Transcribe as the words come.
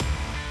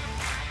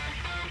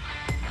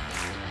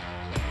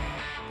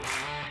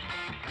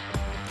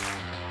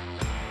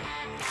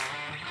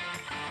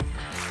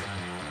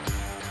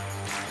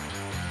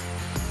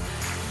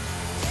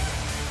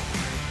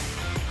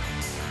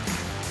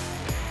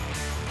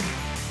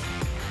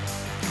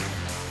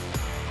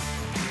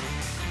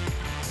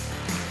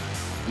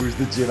Where's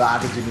the gym?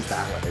 The gym is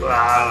that way. Look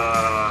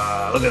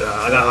at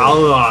that.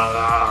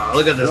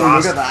 Look at this. Oh,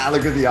 look at that.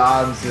 Look at the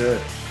arms.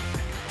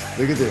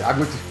 Look at it. I'm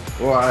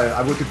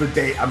going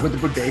to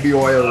put baby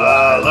oil.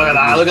 Look at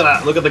that. Look at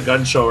that. Look at the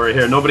gun show right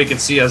here. Nobody can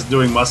see us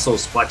doing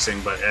muscles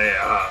flexing, but hey.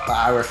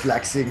 We're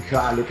flexing.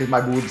 Look at my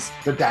boobs.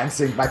 They're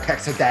dancing. My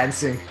pecs are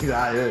dancing.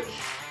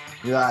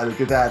 Yeah, look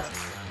at that.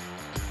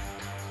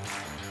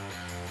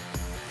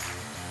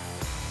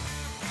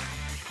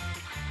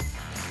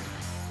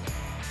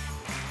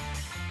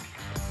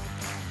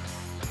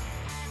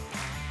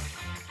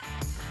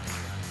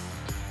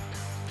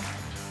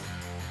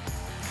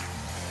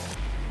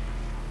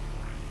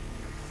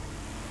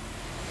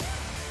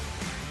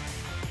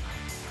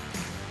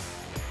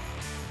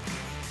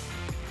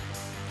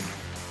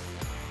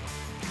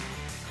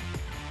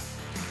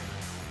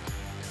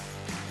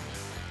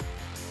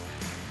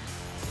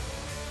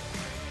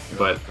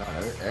 But God,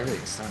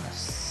 everything's starting to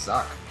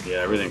suck. Yeah,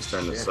 everything's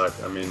starting to suck.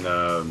 I mean,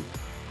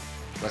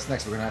 what's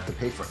next? We're gonna have to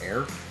pay for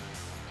air.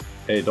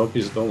 Hey, don't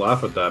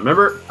laugh at that.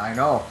 Remember? I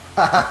know.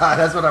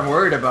 That's what I'm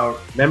worried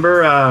about.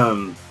 Remember,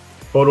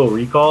 Total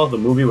Recall, the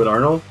movie with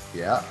Arnold?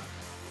 Yeah.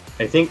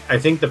 I think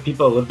the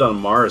people that lived on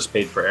Mars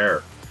paid for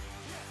air.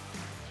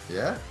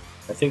 Yeah.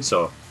 I think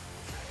so.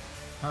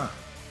 Huh.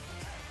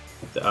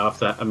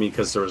 I mean,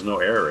 because there was no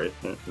air right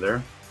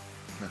there.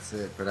 That's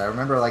it. But I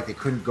remember, like, they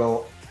couldn't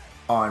go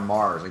on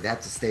Mars. Like, they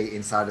had to stay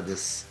inside of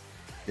this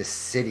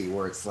city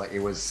where it's like, it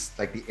was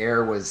like the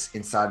air was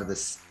inside of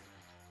this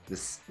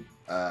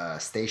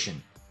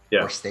station.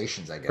 Yeah. Or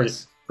stations, I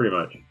guess. Pretty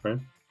much, right?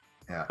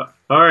 Yeah.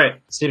 All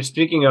right. So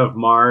speaking of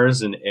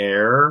Mars and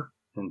air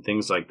and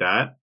things like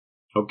that,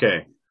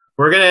 okay,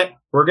 we're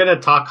gonna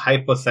talk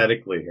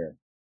hypothetically here.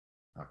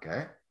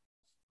 Okay.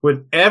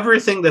 With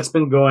everything that's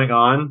been going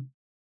on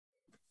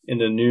in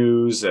the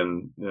news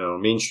and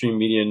mainstream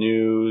media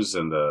news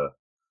and the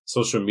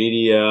social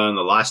media and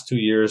the last 2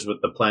 years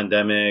with the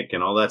pandemic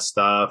and all that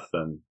stuff,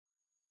 and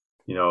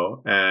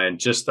and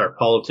just our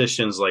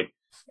politicians, like,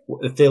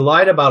 if they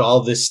lied about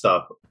all this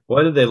stuff,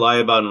 what did they lie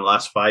about in the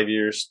last 5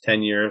 years,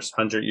 10 years,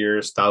 100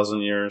 years,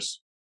 1,000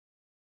 years?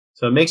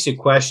 So it makes you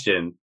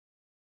question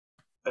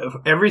if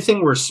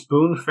everything we're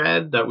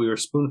spoon-fed, that we were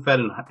spoon-fed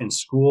in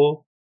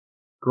school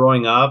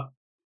growing up,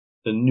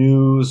 the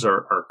news,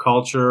 our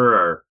culture,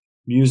 our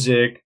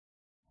music.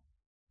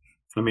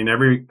 I mean,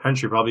 every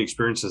country probably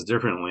experiences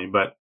differently,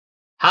 but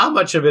how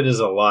much of it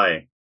is a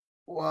lie?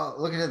 Well,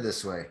 look at it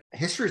this way.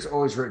 History is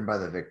always written by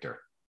the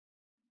victor.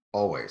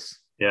 Always.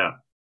 Yeah.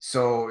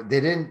 So they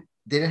didn't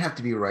have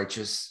to be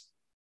righteous.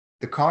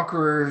 The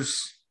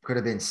conquerors could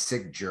have been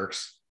sick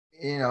jerks.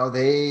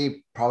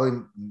 They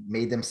probably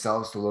made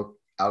themselves to look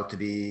out to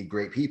be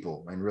great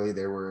people, and really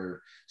they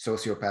were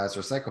sociopaths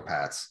or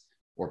psychopaths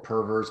or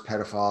perverts,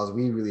 pedophiles.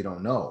 We really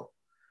don't know.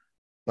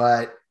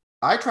 But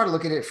I try to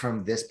look at it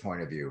from this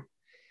point of view.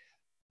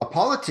 A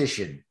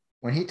politician,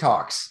 when he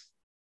talks,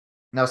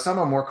 now some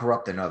are more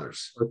corrupt than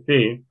others. Or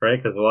she,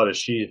 right? Because a lot of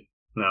she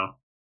now.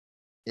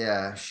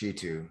 Yeah, she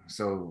too.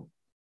 So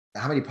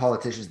how many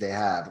politicians they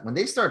have? When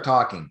they start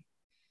talking,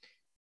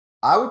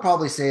 I would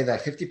probably say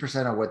that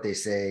 50% of what they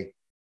say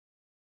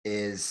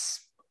is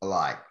a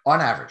lie,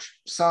 on average.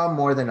 Some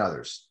more than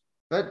others.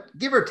 But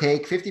give or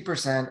take,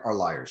 50% are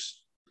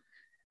liars.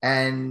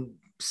 And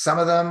some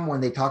of them,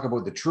 when they talk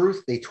about the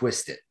truth, they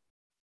twist it.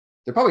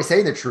 They're probably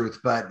saying the truth,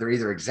 but they're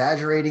either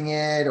exaggerating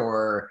it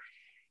or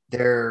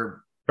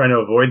they're trying to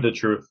avoid the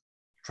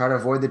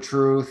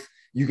truth.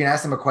 You can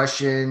ask them a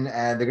question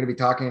and they're going to be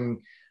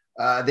talking.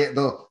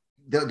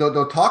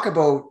 They'll talk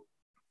about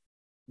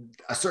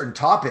a certain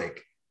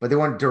topic, but they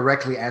won't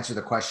directly answer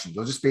the question.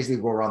 They'll just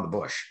basically go around the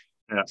bush.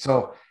 Yeah.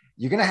 So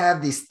you're going to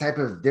have these type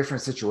of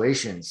different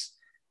situations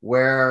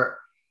where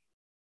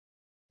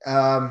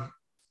my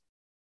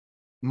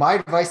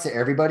advice to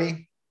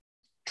everybody,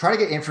 try to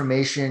get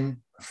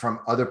information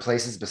from other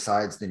places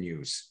besides the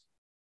news.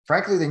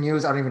 Frankly, the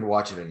news, I don't even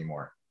watch it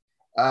anymore.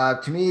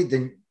 To me,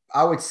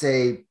 I would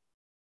say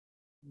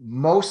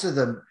most of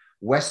the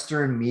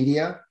Western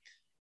media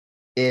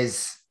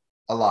is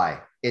a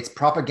lie. It's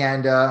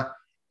propaganda.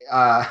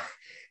 I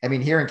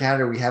mean, here in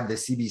Canada, we have the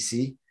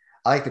CBC.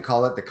 I like to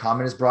call it the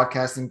Communist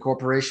Broadcasting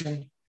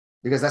Corporation,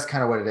 because that's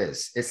kind of what it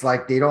is. It's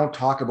like they don't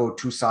talk about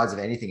two sides of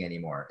anything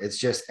anymore. It's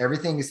just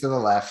everything is to the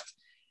left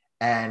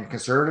and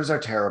conservatives are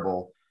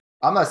terrible.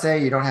 I'm not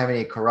saying you don't have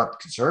any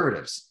corrupt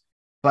conservatives,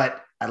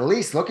 but at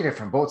least look at it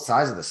from both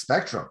sides of the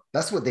spectrum.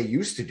 That's what they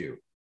used to do,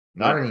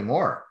 not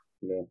anymore.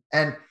 Yeah.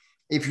 And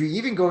if you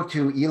even go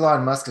to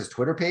Elon Musk's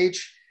Twitter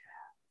page,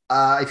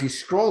 if you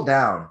scroll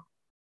down,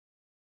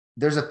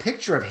 there's a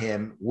picture of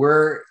him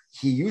where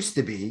he used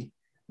to be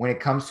when it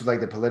comes to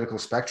like the political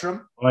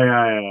spectrum. Oh,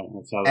 yeah.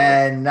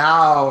 And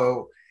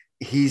now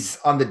he's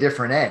on the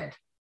different end.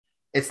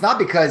 It's not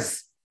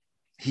because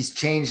he's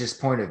changed his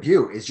point of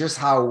view. It's just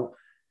how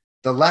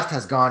the left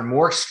has gone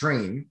more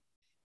extreme.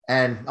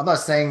 And I'm not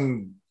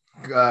saying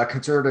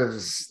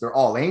conservatives, they're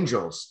all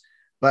angels,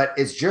 but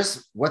it's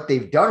just what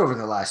they've done over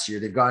the last year.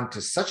 They've gone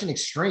to such an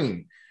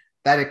extreme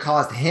that it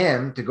caused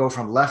him to go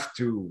from left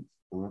to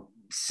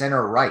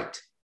center right.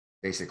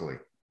 basically.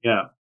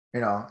 Yeah.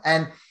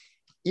 And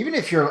even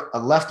if you're a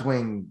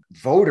left-wing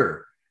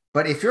voter,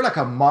 but if you're like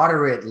a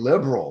moderate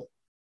liberal,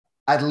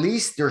 at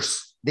least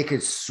they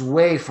could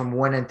sway from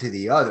one end to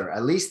the other.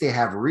 At least they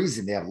have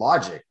reason, they have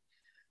logic.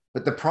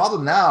 But the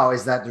problem now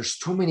is that there's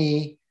too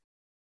many,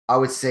 I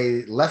would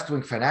say,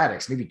 left-wing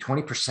fanatics, maybe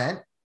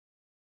 20%,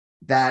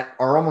 that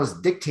are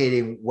almost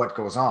dictating what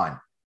goes on.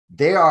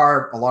 They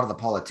are a lot of the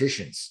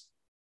politicians.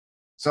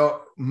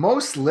 So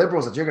most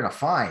liberals that you're going to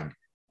find,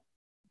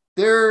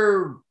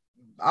 they're,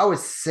 I would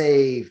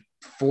say,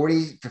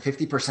 40 to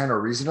 50%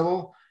 are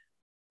reasonable.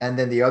 And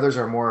then the others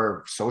are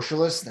more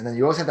socialist. And then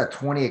you always have that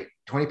 20%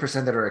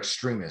 that are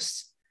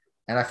extremists.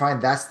 And I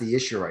find that's the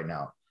issue right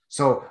now.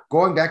 So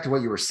going back to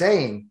what you were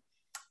saying,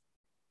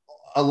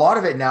 a lot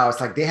of it now, it's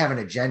like they have an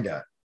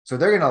agenda. So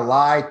they're going to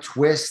lie,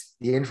 twist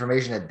the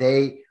information that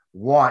they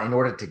want in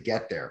order to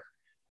get there.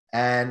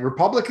 And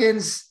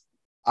Republicans,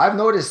 I've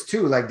noticed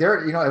too, like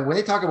they're, when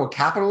they talk about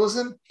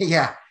capitalism,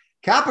 yeah,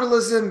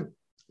 capitalism,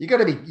 you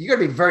gotta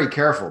be very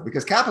careful,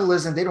 because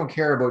capitalism, they don't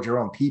care about your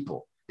own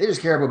people. They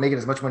just care about making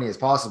as much money as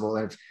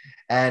possible.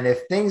 And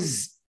if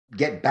things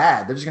get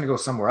bad, they're just gonna go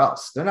somewhere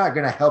else. They're not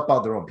gonna help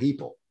out their own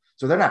people.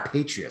 So they're not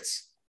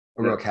patriots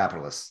or real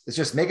capitalists. It's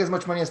just make as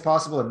much money as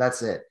possible, and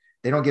that's it.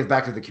 They don't give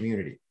back to the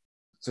community.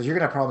 So you're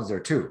gonna have problems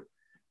there too.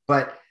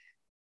 But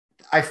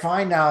I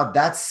find now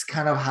that's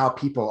kind of how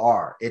people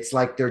are. It's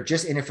like they're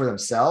just in it for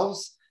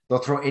themselves. They'll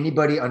throw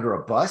anybody under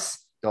a bus.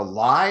 They'll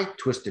lie,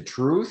 twist the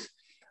truth,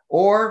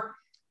 or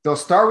they'll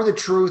start with the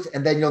truth,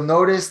 and then you'll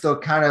notice they'll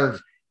kind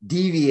of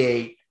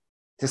deviate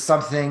to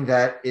something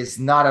that is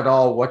not at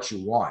all what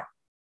you want.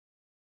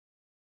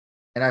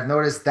 And I've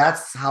noticed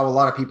that's how a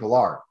lot of people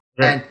are.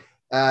 Right.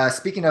 And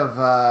speaking of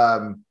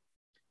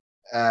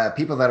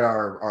people that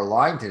are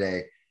lying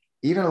today,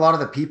 even a lot of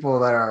the people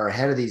that are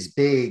head of these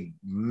big,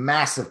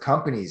 massive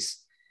companies,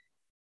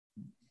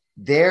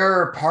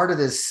 they're part of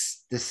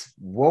this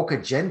woke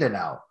agenda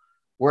now,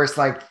 where it's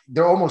like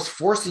they're almost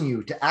forcing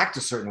you to act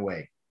a certain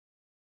way,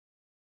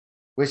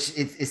 which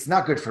it's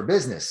not good for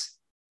business.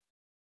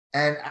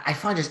 And I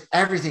find just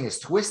everything is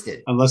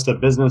twisted. Unless the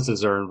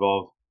businesses are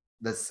involved.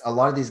 That's a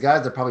lot of these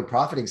guys, they're probably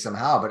profiting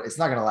somehow, but it's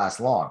not going to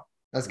last long.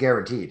 That's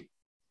guaranteed.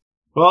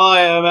 Well,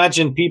 I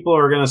imagine people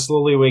are going to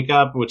slowly wake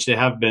up, which they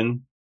have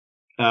been.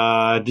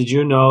 Did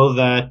you know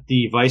that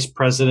the vice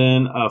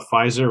president of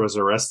Pfizer was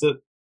arrested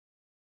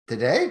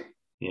today?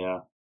 Yeah.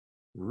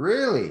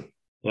 Really?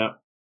 Yeah.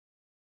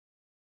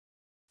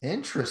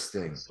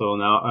 Interesting. So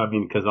now,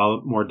 because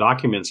more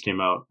documents came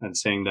out and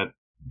saying that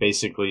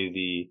basically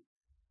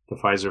the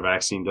Pfizer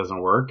vaccine doesn't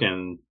work,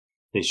 and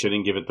they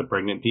shouldn't give it to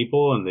pregnant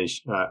people, and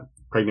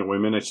pregnant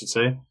women, I should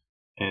say.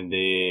 And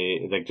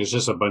there's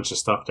just a bunch of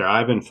stuff there. I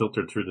haven't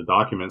filtered through the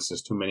documents.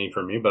 There's too many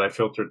for me, but I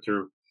filtered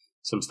through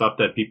some stuff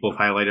that people have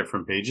highlighted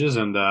from pages.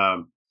 And,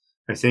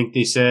 I think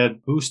they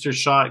said booster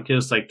shot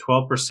gives like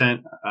 12%.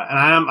 And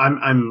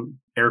I'm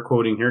air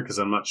quoting here because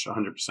I'm not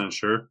 100%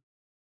 sure.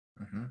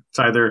 Mm-hmm. It's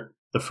either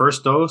the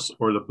first dose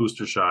or the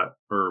booster shot,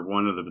 or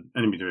one of the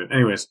in between.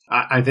 Anyways,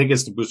 I think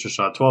it's the booster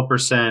shot.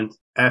 12%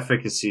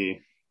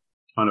 efficacy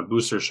on a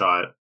booster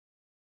shot.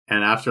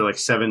 And after like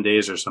 7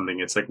 days or something,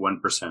 it's like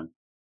 1%.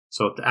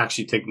 So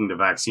actually taking the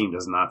vaccine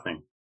does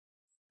nothing.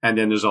 And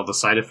then there's all the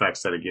side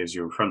effects that it gives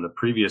you from the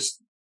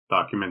previous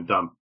document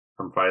dump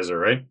from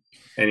Pfizer, right?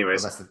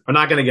 Anyways, we're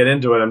not going to get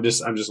into it. I'm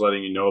just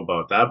letting you know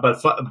about that.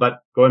 But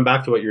going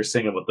back to what you're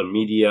saying about the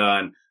media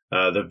and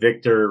the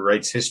Victor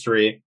writes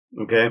history,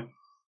 okay?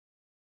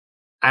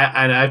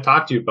 I've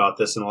talked to you about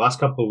this in the last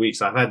couple of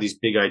weeks. I've had these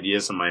big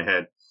ideas in my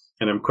head,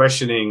 and I'm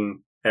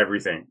questioning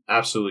everything,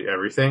 absolutely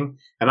everything.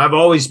 And I've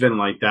always been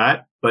like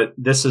that, but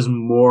this is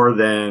more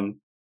than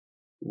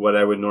what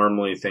I would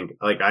normally think.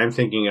 Like, I'm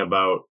thinking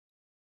about,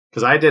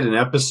 because I did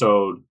a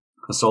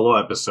solo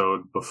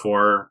episode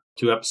before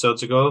 2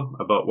 episodes ago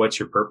about what's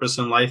your purpose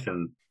in life,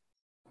 and,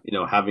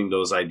 having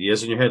those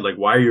ideas in your head, like,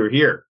 why are you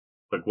here?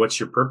 Like, what's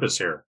your purpose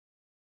here?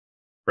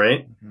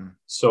 Right? Mm-hmm.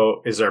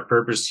 So is our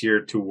purpose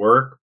here to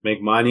work,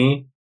 make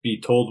money, be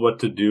told what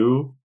to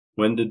do,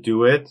 when to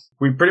do it?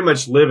 We pretty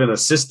much live in a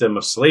system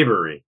of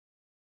slavery,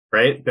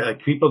 right?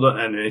 Like, people don't,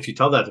 and if you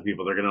tell that to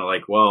people, they're going to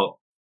like, well,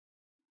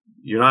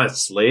 you're not a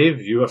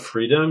slave. You have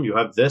freedom. You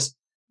have this.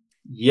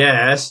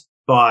 Yes,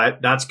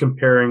 but that's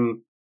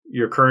comparing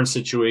your current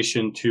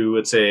situation to,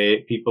 let's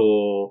say,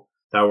 people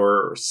that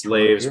were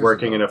slaves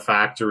working in a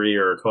factory,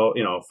 or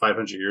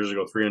 500 years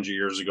ago, 300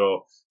 years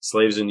ago,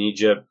 slaves in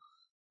Egypt.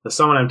 The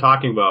someone I'm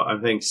talking about, I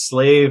think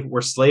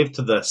we're slave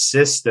to the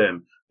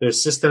system. The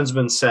system's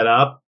been set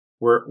up.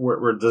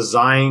 We're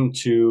designed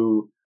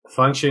to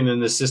function in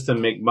the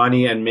system, make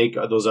money, and make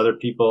those other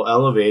people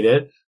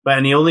elevated.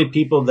 And the only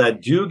people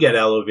that do get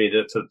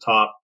elevated to the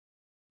top,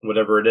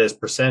 whatever it is,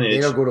 percentage,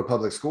 they don't go to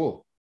public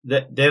school.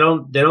 They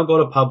don't go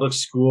to public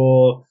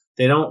school.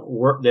 They don't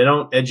work. They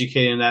don't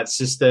educate in that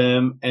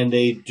system, and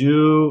they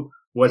do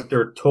what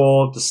they're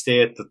told to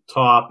stay at the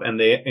top.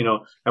 And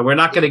and we're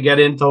not going to get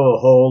into a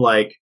whole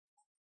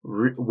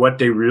what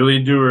they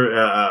really do,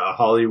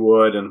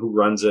 Hollywood and who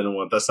runs it and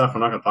what that stuff.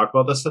 We're not going to talk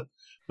about this stuff.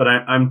 But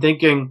I'm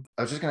thinking,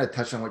 I was just going to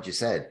touch on what you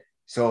said.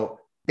 So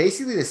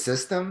basically, the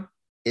system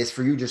is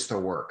for you just to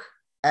work.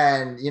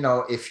 And,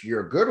 if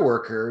you're a good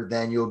worker,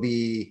 then you'll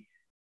be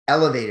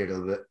elevated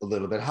a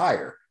little bit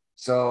higher.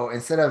 So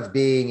instead of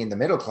being in the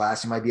middle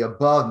class, you might be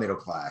above middle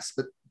class,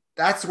 but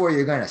that's where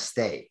you're going to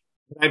stay.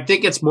 I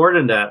think it's more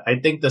than that. I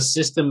think the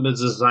system is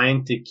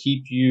designed to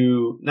keep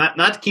you not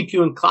to keep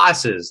you in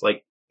classes,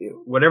 like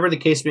whatever the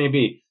case may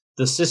be.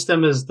 The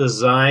system is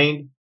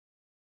designed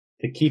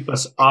to keep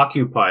us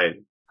occupied.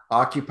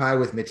 Occupied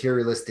with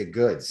materialistic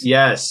goods,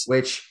 Yes.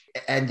 which,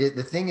 and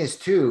the thing is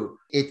too,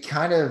 it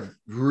kind of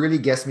really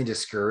gets me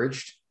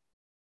discouraged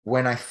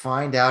when I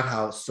find out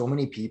how so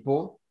many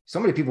people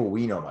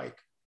we know, Mike,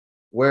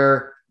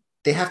 where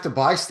they have to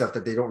buy stuff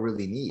that they don't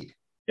really need,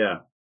 Yeah.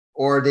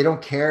 or they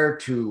don't care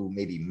to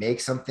maybe make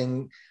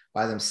something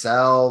by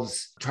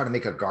themselves, try to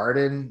make a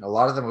garden. A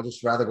lot of them would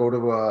just rather go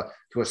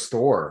to a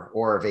store,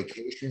 or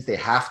vacations. They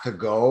have to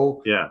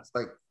go. Yeah. It's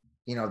like,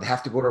 they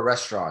have to go to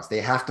restaurants.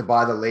 They have to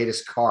buy the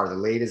latest car, the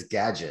latest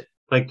gadget.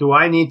 Like, do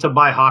I need to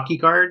buy hockey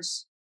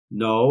cards?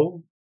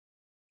 No.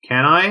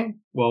 Can I?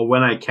 Well,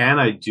 when I can,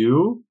 I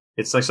do.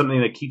 It's like something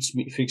that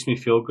makes me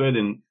feel good,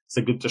 and it's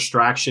a good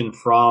distraction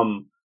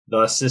from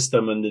the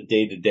system and the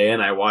day to day.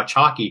 And I watch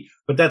hockey,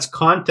 but that's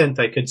content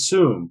I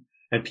consume.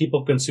 And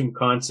people consume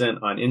content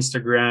on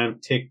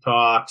Instagram,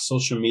 TikTok,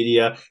 social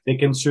media. They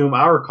consume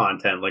our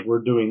content, like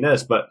we're doing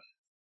this, but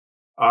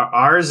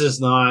ours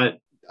is not.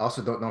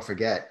 Also, don't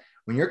forget,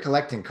 when you're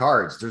collecting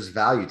cards, there's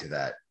value to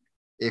that.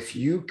 If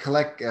you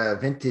collect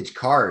vintage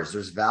cars,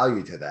 there's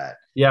value to that.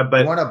 Yeah, You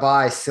but want to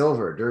buy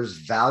silver, there's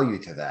value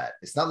to that.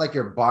 It's not like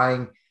you're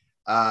buying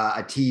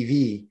a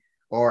TV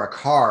or a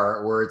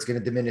car where it's going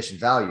to diminish in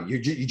value.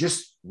 You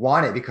just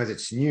want it because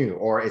it's new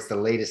or it's the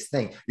latest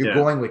thing. You're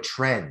going with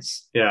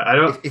trends. Yeah, I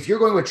don't. If you're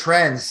going with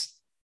trends,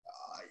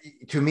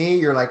 to me,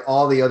 you're like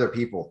all the other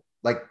people.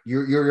 Like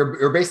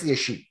you're basically a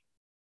sheep.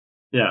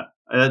 Yeah,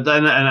 and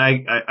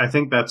I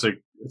think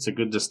it's a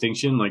good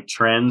distinction, like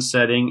trend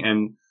setting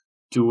and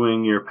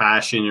doing your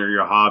passion or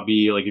your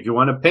hobby. Like if you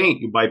want to paint,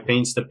 you buy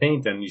paints to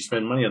paint and you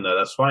spend money on that.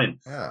 That's fine.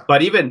 Yeah.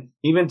 But even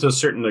to a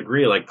certain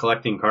degree, like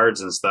collecting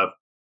cards and stuff,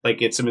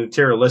 like it's a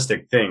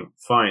materialistic thing.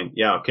 Fine.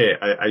 Yeah. Okay.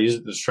 I use it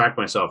to distract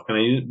myself. Can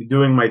I be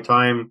doing my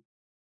time?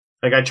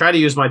 Like I try to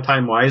use my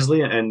time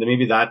wisely, and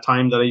maybe that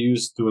time that I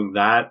use doing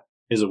that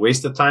is a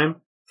waste of time.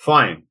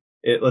 Fine.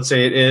 Let's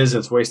say it is,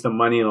 it's a waste of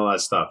money and all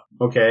that stuff.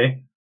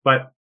 Okay.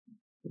 But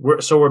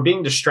we're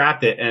being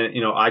distracted,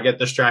 and I get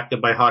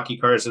distracted by hockey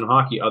cards and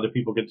hockey. Other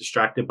people get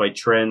distracted by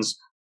trends,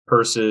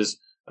 purses,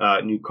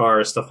 new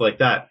cars, stuff like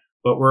that.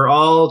 But they're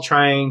all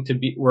trying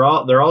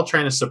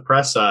to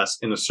suppress us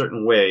in a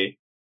certain way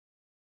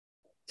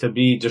to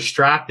be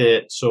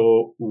distracted.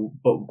 So,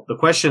 but the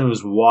question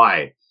is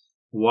why?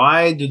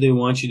 Why do they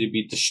want you to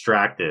be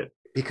distracted?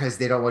 Because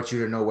they don't want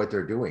you to know what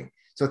they're doing.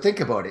 So think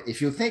about it.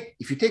 If you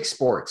take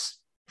sports,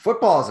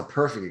 football is a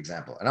perfect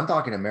example, and I'm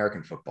talking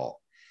American football.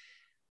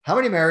 How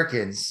many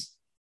Americans?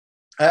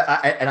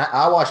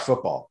 I watch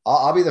football.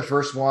 I'll be the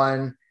first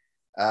one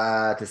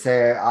to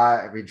say.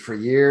 I mean, for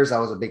years I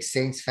was a big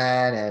Saints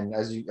fan, and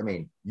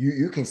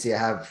you can see I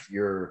have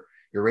your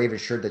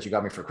Ravens shirt that you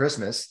got me for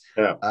Christmas.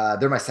 Yeah.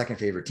 They're my second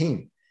favorite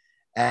team,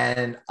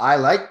 and I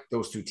like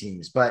those two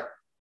teams. But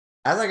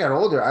as I got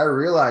older, I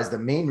realized the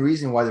main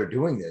reason why they're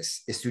doing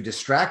this is to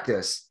distract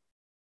us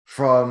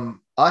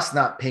from us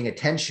not paying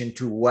attention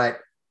to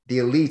what the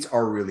elites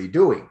are really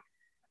doing.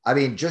 I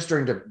mean, just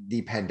during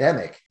the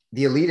pandemic,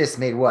 the elitists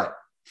made what,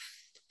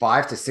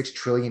 $5 to $6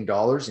 trillion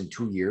in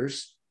 2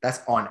 years?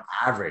 That's on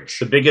average.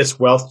 The biggest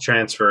wealth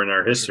transfer in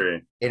our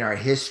history. So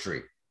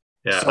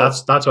Yeah,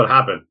 that's what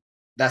happened.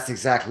 That's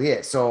exactly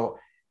it. So,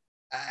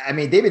 I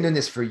mean, they've been doing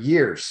this for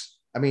years.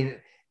 I mean,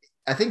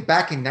 I think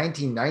back in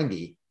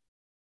 1990,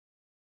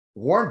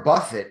 Warren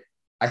Buffett,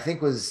 I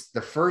think, was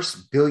the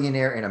first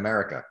billionaire in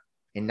America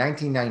in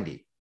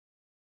 1990.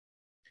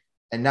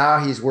 And now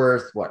he's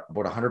worth what,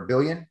 about 100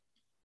 billion?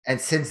 And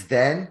since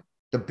then,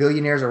 the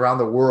billionaires around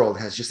the world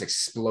has just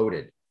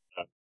exploded.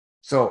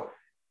 So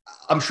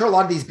I'm sure a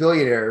lot of these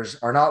billionaires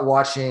are not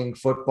watching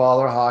football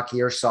or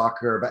hockey or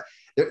soccer,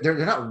 but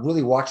they're not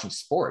really watching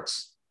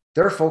sports.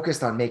 They're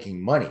focused on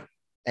making money.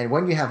 And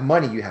when you have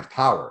money, you have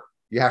power,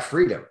 you have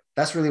freedom.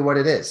 That's really what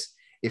it is.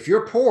 If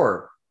you're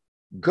poor,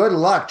 good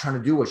luck trying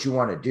to do what you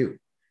want to do.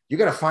 You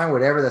got to find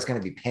whatever that's going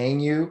to be paying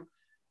you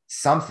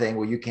something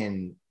where you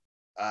can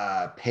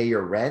pay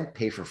your rent,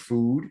 pay for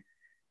food.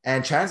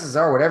 And chances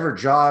are, whatever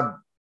job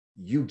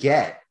you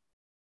get,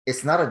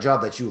 it's not a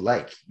job that you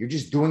like. You're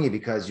just doing it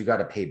because you got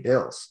to pay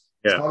bills.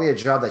 Yeah. It's probably a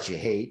job that you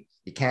hate,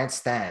 you can't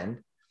stand,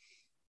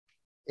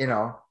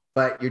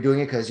 but you're doing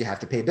it because you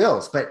have to pay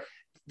bills. But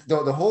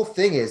the whole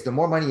thing is, the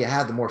more money you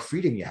have, the more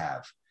freedom you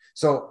have.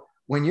 So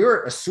when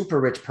you're a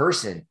super rich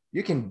person,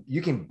 you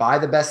can buy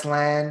the best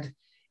land.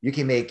 You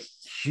can make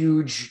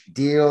huge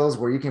deals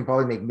where you can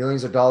probably make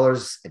millions of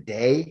dollars a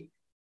day.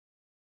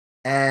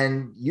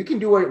 And you can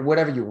do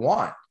whatever you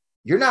want.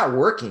 You're not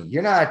working.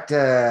 You're not,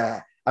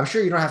 I'm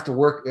sure you don't have to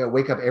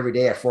wake up every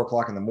day at 4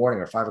 o'clock in the morning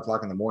or 5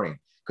 o'clock in the morning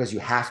because you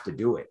have to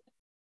do it.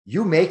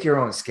 You make your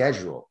own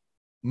schedule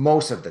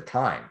most of the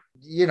time.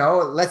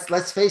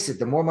 Let's face it,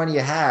 the more money you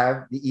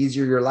have, the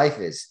easier your life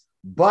is.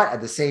 But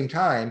at the same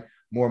time,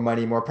 more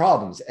money, more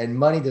problems. And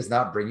money does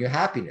not bring you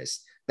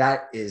happiness.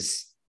 That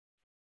is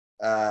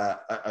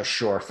a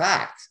sure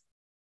fact.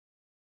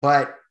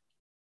 But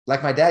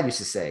like my dad used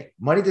to say,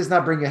 money does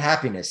not bring you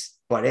happiness,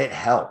 but it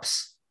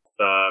helps.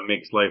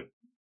 Makes life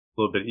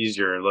a little bit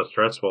easier and less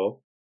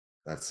stressful.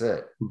 That's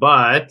it.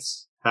 But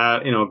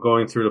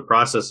going through the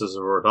processes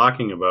that we're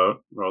talking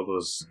about, all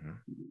those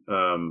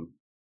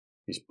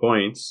these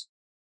points,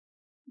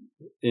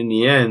 in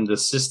the end, the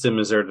system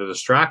is there to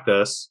distract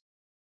us.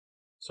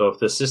 So if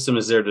the system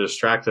is there to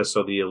distract us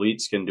so the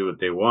elites can do what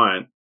they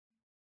want,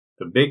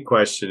 the big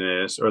question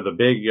is, or the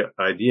big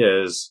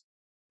idea is,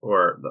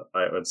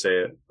 I would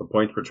say the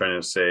point we're trying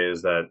to say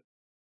is that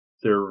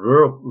their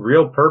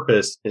real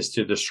purpose is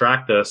to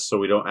distract us so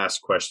we don't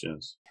ask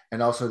questions.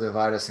 And also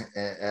divide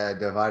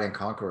and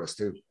conquer us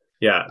too.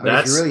 Yeah. I mean,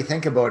 if you really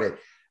think about it,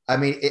 I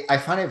mean, I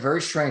find it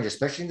very strange,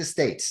 especially in the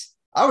States.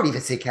 I would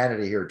even say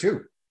Canada here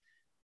too.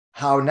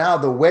 How now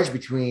the wedge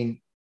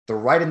between the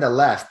right and the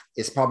left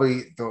is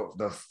probably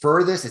the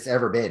furthest it's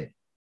ever been.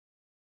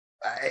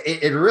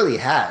 It really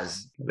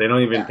has. They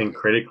don't even think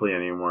critically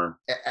anymore.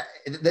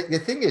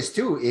 The thing is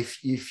too,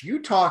 if you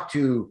talk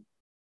to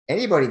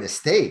anybody in the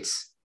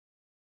States,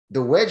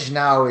 the wedge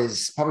now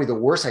is probably the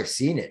worst I've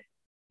seen it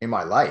in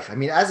my life. I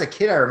mean, as a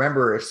kid, I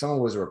remember if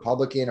someone was a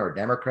Republican or a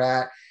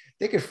Democrat,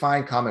 they could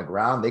find common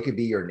ground. They could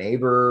be your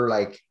neighbor.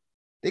 Like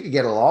they could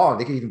get along.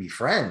 They could even be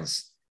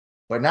friends.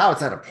 But now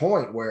it's at a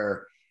point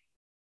where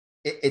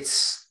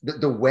it's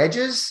the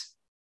wedges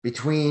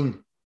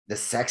between the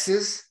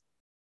sexes.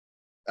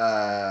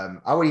 I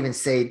would even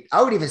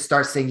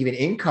start saying even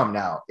income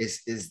now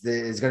is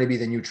going to be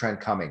the new trend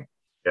coming.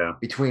 Yeah.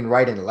 Between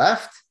right and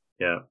left.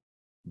 Yeah.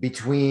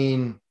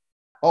 Between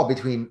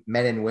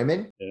men and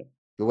women. Yeah.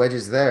 The wedge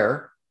is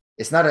there.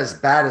 It's not as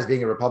bad as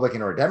being a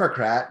Republican or a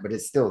Democrat, but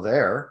it's still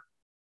there.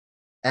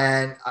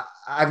 And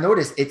I've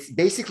noticed it's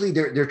basically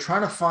they're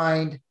trying to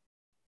find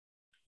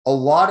a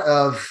lot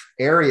of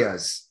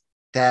areas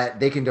that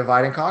they can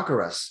divide and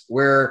conquer us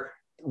where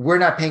we're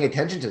not paying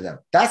attention to them.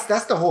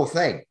 That's the whole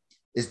thing,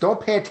 is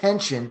don't pay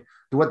attention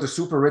to what the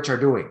super rich are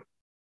doing.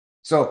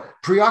 So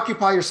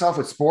preoccupy yourself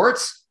with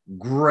sports.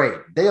 Great.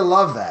 They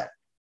love that.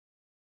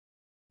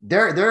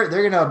 They're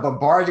going to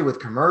bombard you with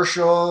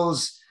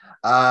commercials.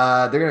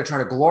 They're going to try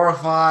to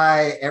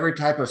glorify every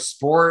type of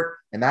sport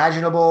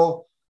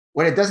imaginable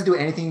when it doesn't do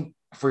anything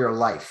for your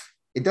life.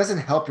 It doesn't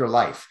help your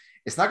life.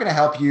 It's not going to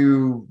help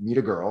you meet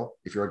a girl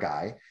if you're a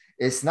guy.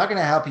 It's not going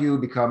to help you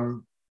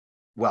become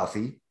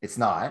wealthy. It's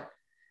not.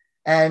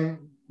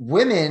 And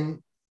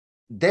women,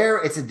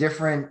 there it's a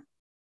different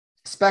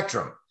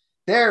spectrum.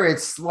 There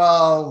it's,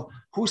 well,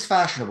 who's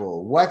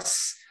fashionable?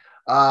 What's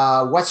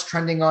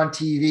trending on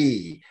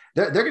TV?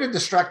 They're going to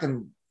distract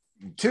them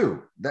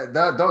too.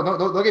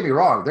 Don't get me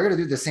wrong. They're going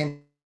to do the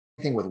same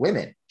thing with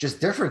women,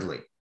 just differently.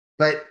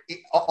 But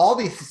all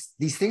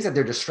these things that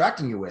they're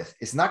distracting you with,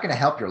 it's not going to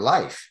help your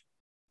life.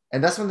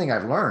 And that's one thing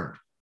I've learned.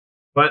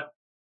 But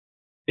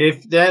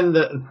if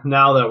then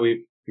now that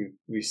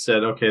we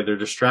said, okay, they're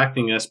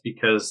distracting us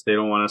because they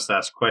don't want us to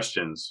ask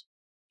questions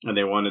and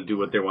they want to do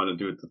what they want to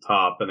do at the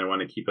top and they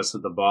want to keep us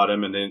at the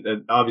bottom. And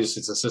then obviously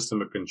it's a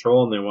system of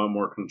control and they want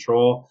more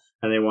control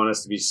and they want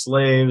us to be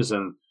slaves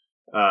and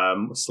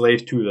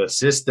slaves to the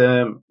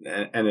system.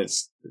 And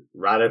it's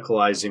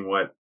radicalizing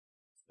what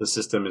the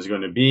system is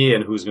going to be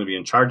and who's going to be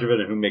in charge of it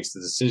and who makes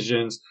the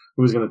decisions,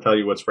 who's going to tell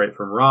you what's right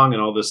from wrong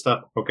and all this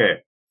stuff. Okay.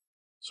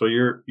 So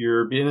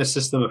you're in a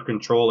system of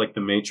control like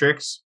the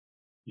Matrix.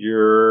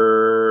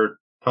 You're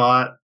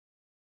taught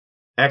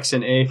X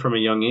and A from a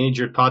young age.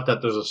 You're taught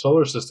that there's a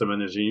solar system and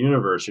there's a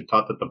universe. You're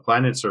taught that the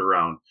planets are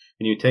round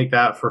and you take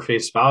that for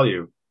face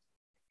value.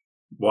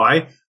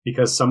 Why?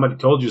 Because somebody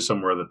told you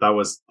somewhere that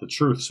was the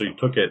truth. So you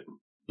took it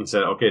and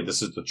said, okay,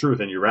 this is the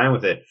truth. And you ran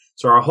with it.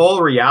 So our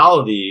whole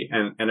reality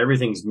and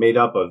everything's made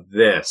up of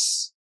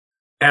this.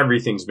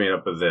 Everything's made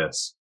up of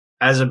this.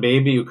 As a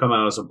baby, you come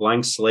out as a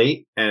blank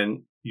slate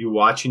and you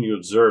watch and you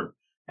observe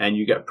and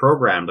you get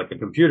programmed like a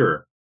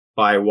computer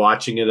by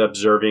watching and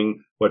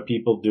observing what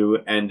people do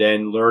and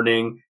then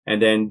learning and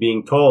then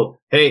being told,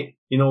 hey,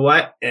 you know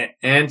what?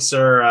 Ants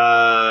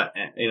are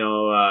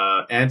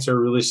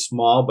really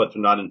small, but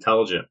they're not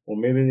intelligent. Well,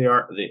 maybe they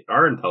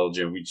are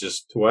intelligent.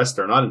 To us,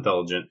 they're not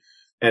intelligent.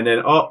 And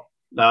then,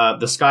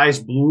 the sky's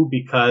blue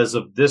because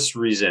of this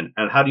reason.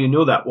 And how do you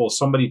know that? Well,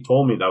 somebody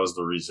told me that was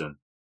the reason.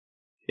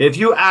 If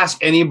you ask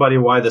anybody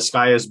why the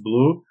sky is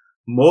blue,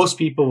 most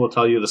people will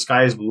tell you the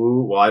sky is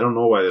blue. Well, I don't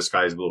know why the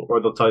sky is blue.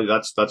 Or they'll tell you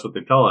that's what they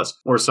tell us.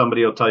 Or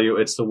somebody will tell you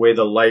it's the way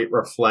the light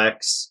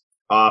reflects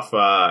off,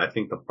 I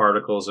think the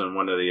particles in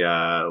one of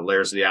the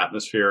layers of the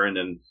atmosphere, and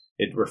then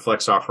it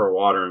reflects off our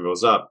water and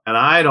goes up. And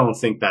I don't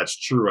think that's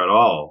true at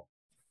all.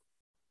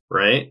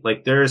 Right?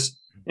 Like there's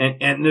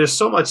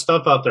so much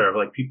stuff out there of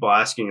like people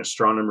asking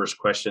astronomers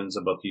questions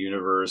about the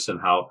universe and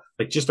how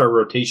like just our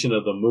rotation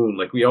of the moon,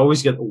 like we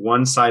always get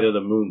one side of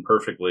the moon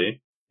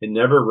perfectly. It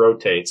never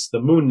rotates.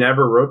 The moon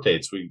never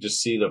rotates. We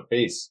just see the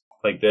face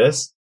like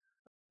this.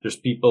 There's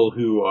people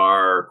who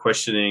are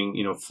questioning,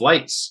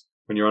 flights.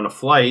 When you're on a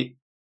flight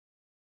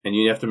and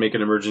you have to make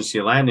an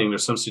emergency landing,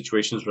 there's some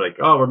situations where like,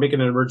 oh, we're making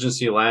an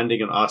emergency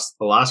landing in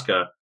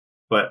Alaska,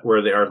 but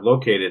where they are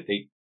located,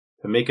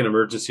 to make an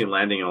emergency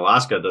landing in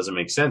Alaska doesn't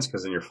make sense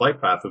because then your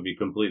flight path would be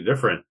completely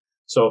different.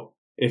 So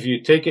if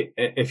you take it,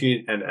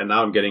 and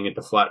now I'm getting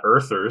into flat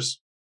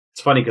earthers.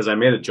 It's funny because I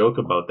made a joke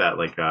about that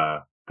like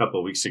a couple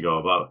of weeks ago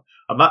about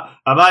I'm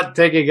not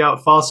taking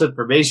out false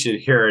information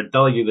here and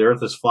telling you the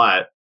earth is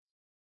flat.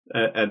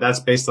 And that's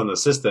based on the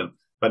system.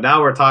 But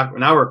now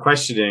we're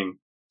questioning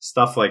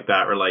stuff like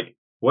that. We're like,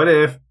 what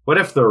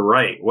if they're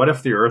right? What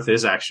if the earth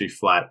is actually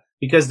flat?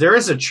 Because there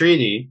is a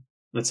treaty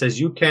that says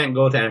you can't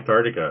go to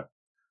Antarctica.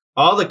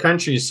 All the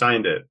countries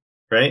signed it,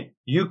 right?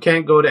 You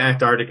can't go to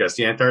Antarctica. It's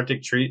the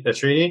Antarctic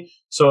Treaty.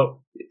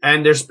 So,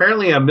 and there's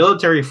apparently a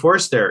military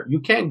force there. You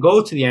can't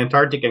go to the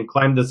Antarctic and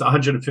climb this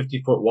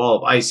 150-foot wall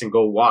of ice and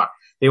go walk.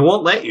 They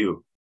won't let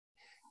you.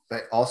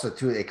 But also,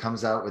 too, it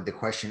comes out with the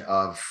question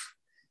of,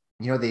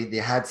 they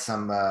had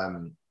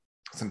some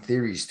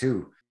theories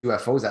too.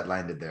 UFOs that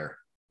landed there.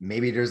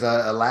 Maybe there's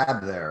a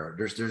lab there.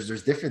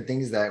 There's different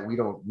things that we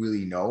don't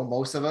really know.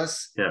 Most of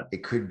us. Yeah.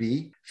 It could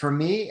be. For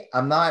me,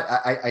 I'm not.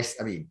 I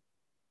mean,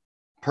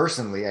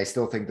 personally, I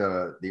still think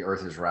the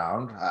Earth is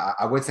round.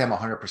 I would say I'm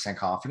 100%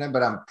 confident,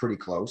 but I'm pretty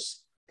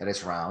close that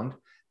it's round.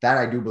 That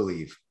I do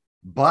believe.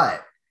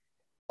 But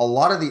a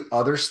lot of the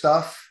other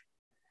stuff,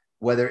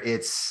 whether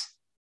it's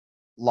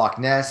Loch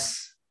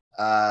Ness,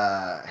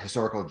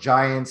 historical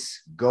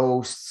giants,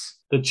 ghosts.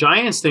 The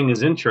giants thing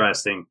is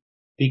interesting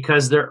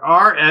because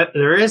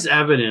there is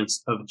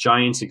evidence of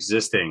giants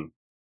existing.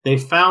 They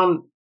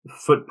found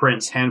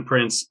footprints,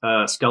 handprints,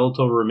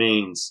 skeletal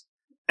remains,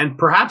 and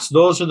perhaps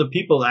those are the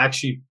people that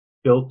actually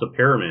built the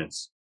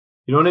pyramids.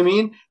 You know what I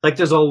mean? Like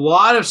there's a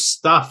lot of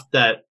stuff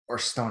or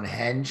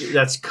Stonehenge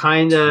that's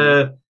kind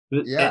of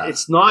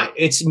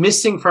it's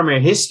missing from our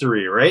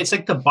history, right? It's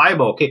like the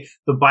Bible. Okay,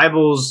 the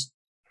Bible's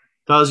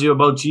tells you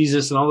about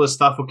Jesus and all this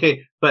stuff.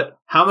 Okay, but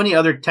how many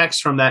other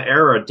texts from that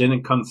era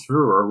didn't come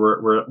through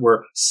or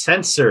were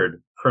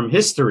censored from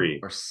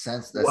history?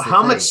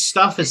 How much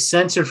stuff is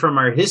censored from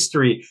our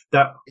history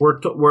that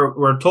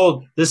we're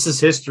told this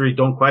is history,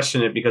 don't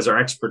question it because our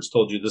experts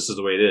told you this is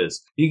the way it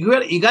is. You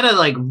got to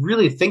like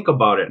really think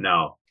about it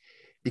now.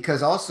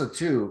 Because also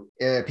too,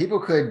 people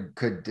could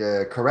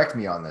correct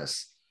me on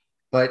this,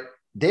 but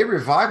they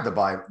revived the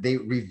Bible. They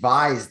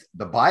revised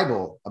the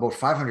Bible about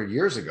 500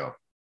 years ago.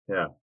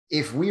 Yeah.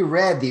 If we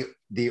read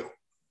the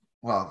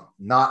well,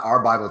 not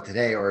our Bible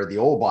today or the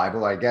old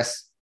Bible, I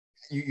guess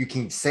you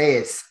can say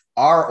it's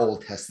our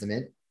Old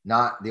Testament,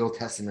 not the Old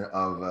Testament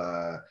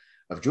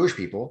of Jewish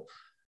people,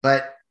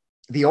 but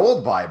the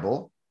old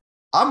Bible.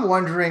 I'm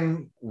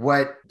wondering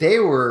what they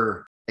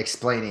were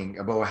explaining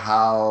about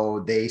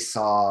how they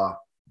saw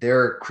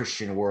their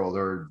Christian world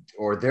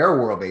or their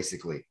world,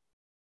 basically,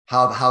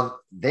 how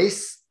they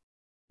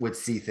would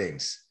see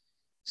things.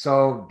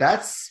 So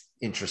that's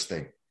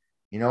interesting.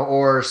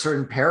 Or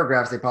certain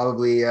paragraphs they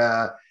probably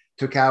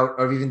took out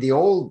of even the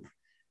old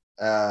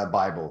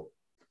Bible.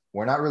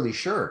 We're not really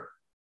sure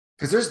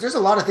because there's a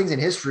lot of things in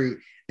history.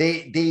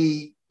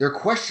 They're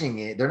questioning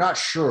it. They're not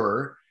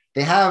sure.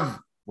 They have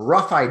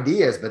rough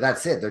ideas, but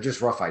that's it. They're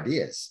just rough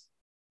ideas.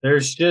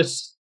 There's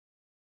just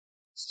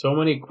so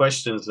many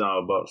questions now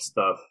about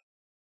stuff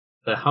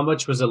that how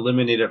much was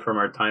eliminated from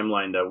our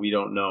timeline that we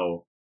don't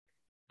know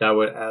that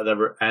would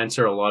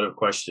answer a lot of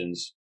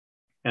questions.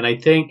 And I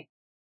think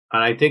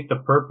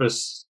the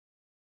purpose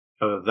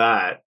of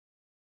that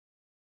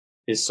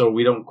is so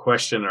we don't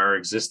question our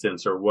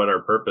existence or what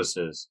our purpose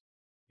is.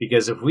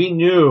 Because if we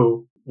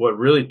knew what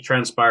really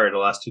transpired the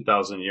last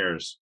 2,000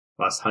 years,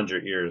 last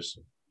 100 years,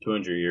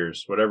 200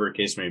 years, whatever the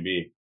case may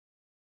be,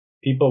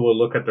 people will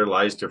look at their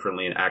lives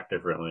differently and act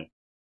differently.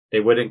 They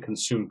wouldn't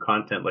consume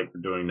content like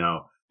we're doing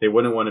now. They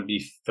wouldn't want to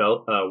be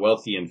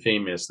wealthy and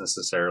famous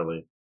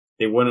necessarily.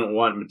 They wouldn't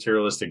want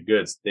materialistic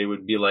goods. They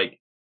would be like,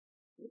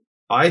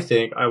 I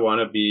think I want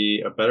to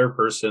be a better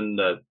person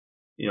that,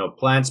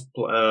 plants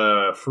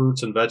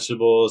fruits and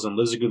vegetables and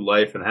lives a good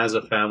life and has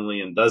a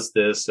family and does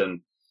this and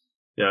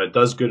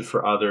does good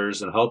for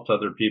others and helps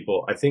other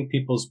people. I think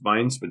people's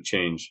minds would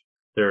change.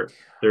 Their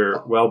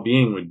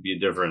well-being would be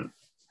different.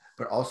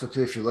 But also,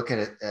 too, if you look at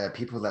it,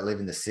 people that live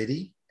in the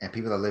city and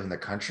people that live in the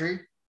country,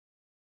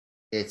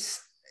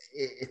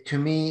 to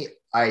me,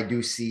 I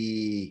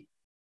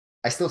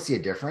still see a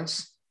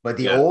difference. But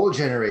the old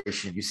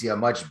generation, you see a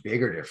much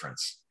bigger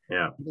difference.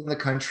 Yeah. People in the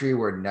country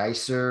were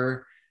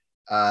nicer.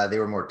 They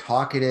were more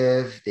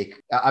talkative.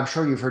 I'm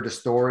sure you've heard the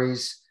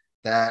stories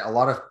that a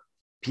lot of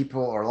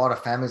people or a lot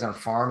of families on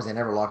farms, they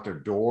never locked their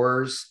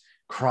doors.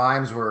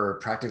 Crimes were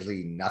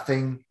practically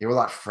nothing. They were a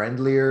lot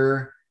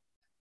friendlier.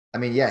 I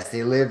mean, yes,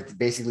 they lived,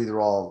 basically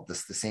they're all the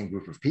same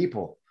group of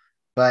people,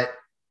 but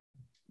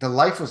the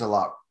life was a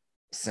lot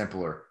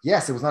simpler.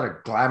 Yes, it was not a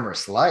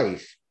glamorous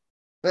life,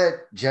 but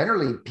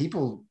generally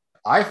people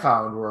I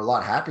found were a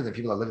lot happier than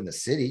people that live in the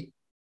city.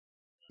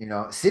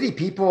 City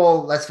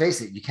people, let's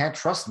face it, you can't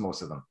trust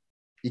most of them.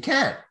 You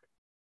can't.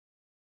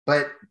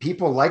 But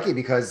people like it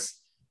because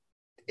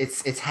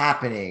it's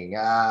happening.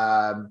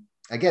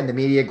 Again, the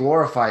media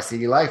glorifies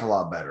city life a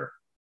lot better.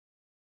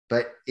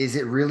 But is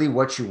it really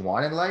what you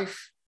want in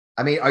life?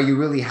 I mean, are you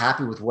really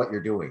happy with what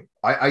you're doing?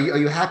 Are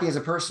you happy as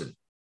a person?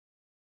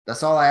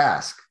 That's all I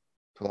ask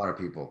to a lot of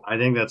people. I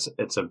think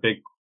it's a big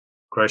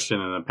question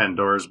and a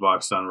Pandora's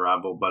box to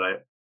unravel.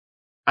 But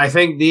I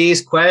think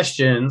these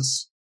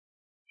questions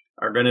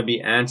are going to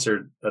be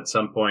answered at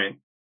some point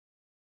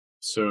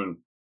soon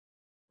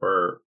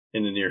or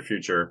in the near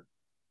future,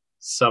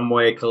 some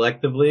way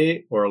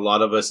collectively or a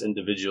lot of us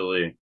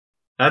individually.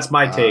 That's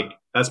my take.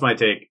 That's my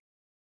take.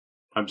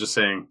 I'm just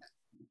saying.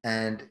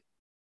 And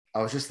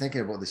I was just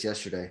thinking about this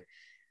yesterday.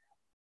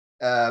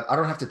 I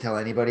don't have to tell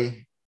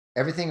anybody.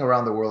 Everything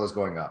around the world is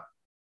going up.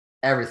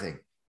 Everything,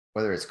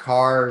 whether it's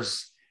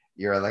cars,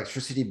 your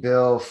electricity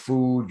bill,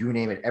 food, you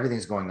name it,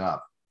 everything's going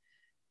up.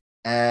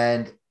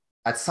 And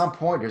at some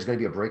point, there's going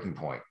to be a breaking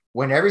point.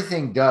 When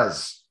everything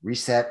does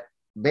reset,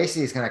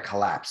 basically it's going to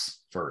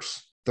collapse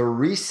first. The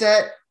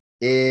reset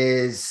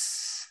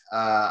is,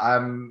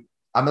 I'm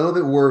a little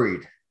bit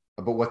worried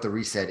about what the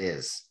reset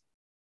is.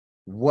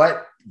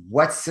 What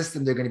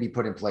system they're going to be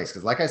put in place.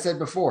 Because like I said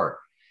before,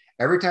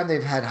 every time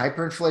they've had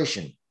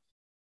hyperinflation,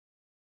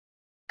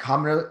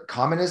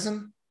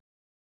 communism,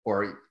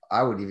 or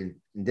I would even,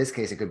 in this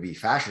case, it could be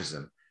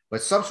fascism,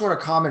 but some sort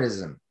of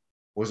communism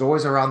was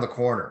always around the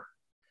corner.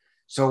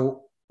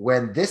 So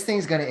when this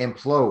thing's going to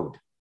implode,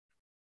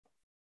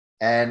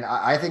 and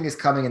I think it's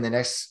coming in the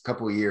next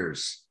couple of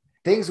years,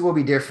 things will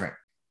be different.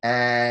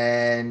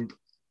 And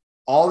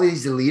all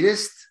these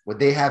elitists, what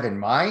they have in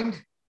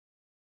mind,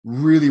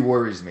 really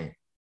worries me.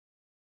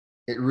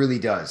 It really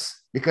does.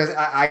 Because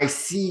I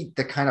see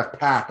the kind of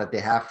path that they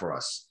have for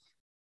us,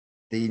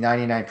 the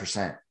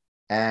 99%.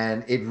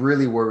 And it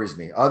really worries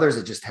me. Others,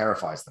 it just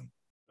terrifies them.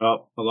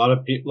 Well, a lot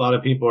of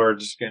people are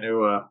just going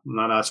to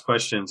not ask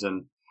questions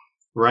and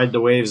ride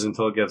the waves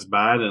until it gets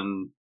bad.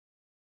 And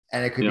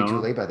it could be too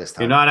late by this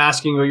time. You're not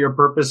asking what your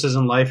purpose is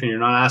in life, and you're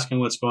not asking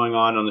what's going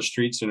on the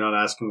streets. You're not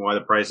asking why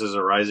the prices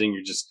are rising.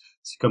 You're just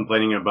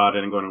complaining about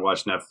it and going to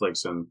watch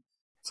Netflix. And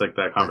it's like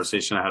that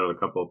conversation I had with a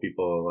couple of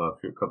people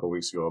a couple of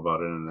weeks ago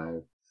about it, and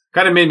it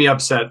kind of made me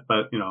upset,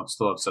 but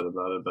still upset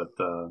about it. But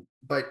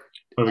what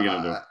are we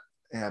gonna do?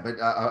 Yeah,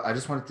 but I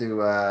just wanted to.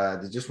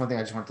 There's just one thing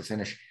I just wanted to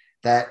finish.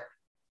 That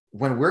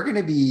when we're going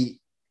to be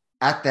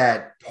at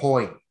that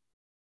point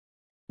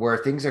where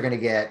things are going to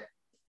get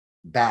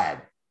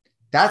bad,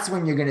 that's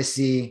when you're going to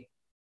see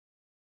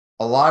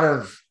a lot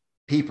of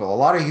people, a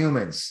lot of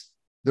humans.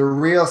 The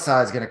real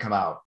side is going to come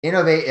out.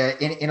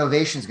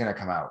 Innovation is going to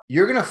come out.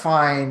 You're going to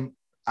find.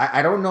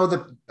 I don't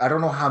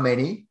know how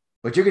many,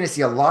 but you're going to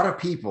see a lot of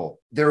people.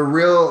 They're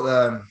real.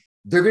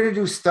 They're going to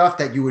do stuff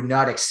that you would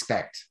not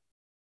expect.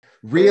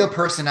 Real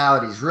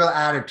personalities, real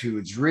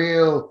attitudes,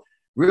 real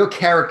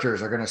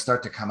characters are going to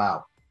start to come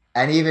out.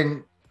 And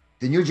even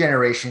the new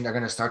generation are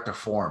going to start to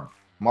form.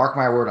 Mark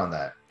my word on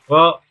that.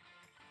 Well,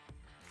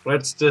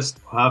 let's just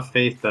have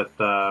faith that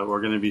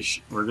we're going to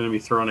be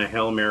thrown a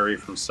Hail Mary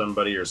from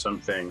somebody or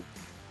something,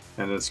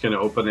 and it's going to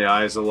open the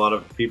eyes of a lot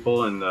of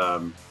people,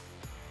 and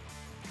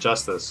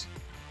justice.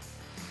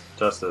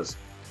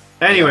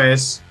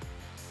 Anyways,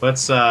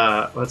 let's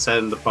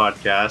end the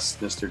podcast,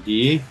 Mr.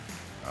 D.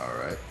 All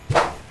right.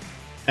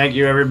 Thank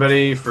you,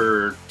 everybody,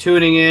 for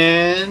tuning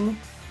in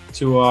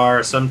to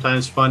our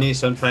sometimes funny,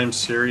 sometimes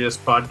serious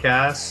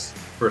podcast.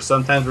 Where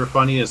sometimes we're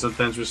funny and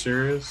sometimes we're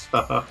serious.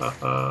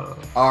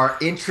 Our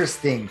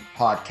interesting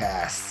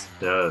podcast.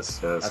 Yes.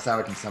 That's how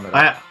I can sum it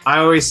up. I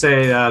always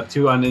say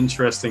two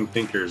uninteresting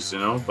thinkers,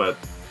 but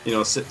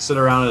sit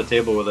around at a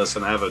table with us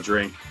and have a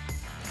drink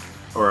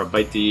or a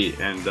bite to eat,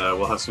 and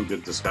we'll have some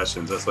good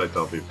discussions. That's what I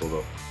tell people,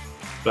 though.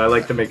 But I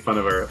like to make fun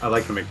of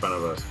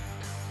us.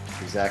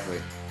 Exactly.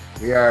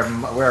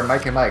 We're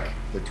Mike and Mike,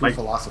 the two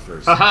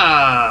philosophers.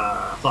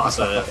 Haha!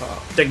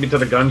 Philosopher. Take me to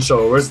the gun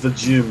show. Where's the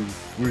gym?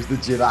 Where's the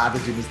gym?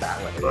 The gym is that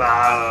way.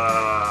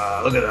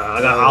 Look at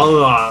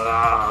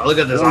that. Look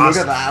at this. Look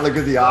at that. Look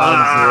at the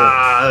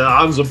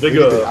arms. Arms are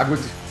bigger. I'm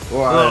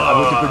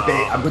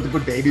going to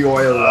put baby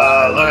oil.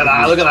 Look at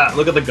that. Look at that.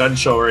 Look at the gun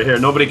show right here.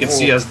 Nobody can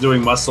see us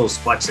doing muscles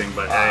flexing,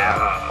 but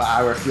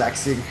we're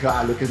flexing.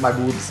 Look at my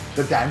boobs.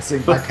 The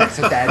dancing. My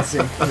pecs are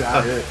dancing.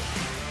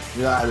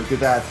 Yeah, look at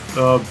that.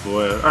 Oh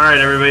boy. All right,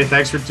 everybody.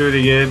 Thanks for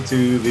tuning in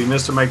to the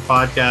Mr. Mike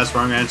podcast,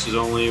 Wrong Answers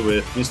Only,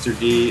 with Mr.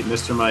 D,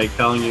 Mr. Mike,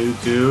 telling you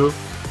to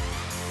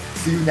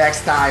see you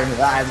next time.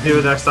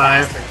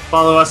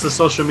 Follow us on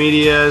social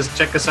medias.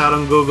 Check us out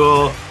on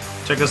Google.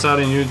 Check us out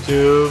on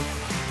YouTube.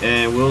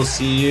 And we'll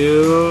see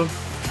you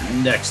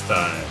next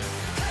time.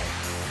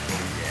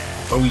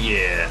 Oh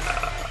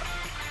yeah.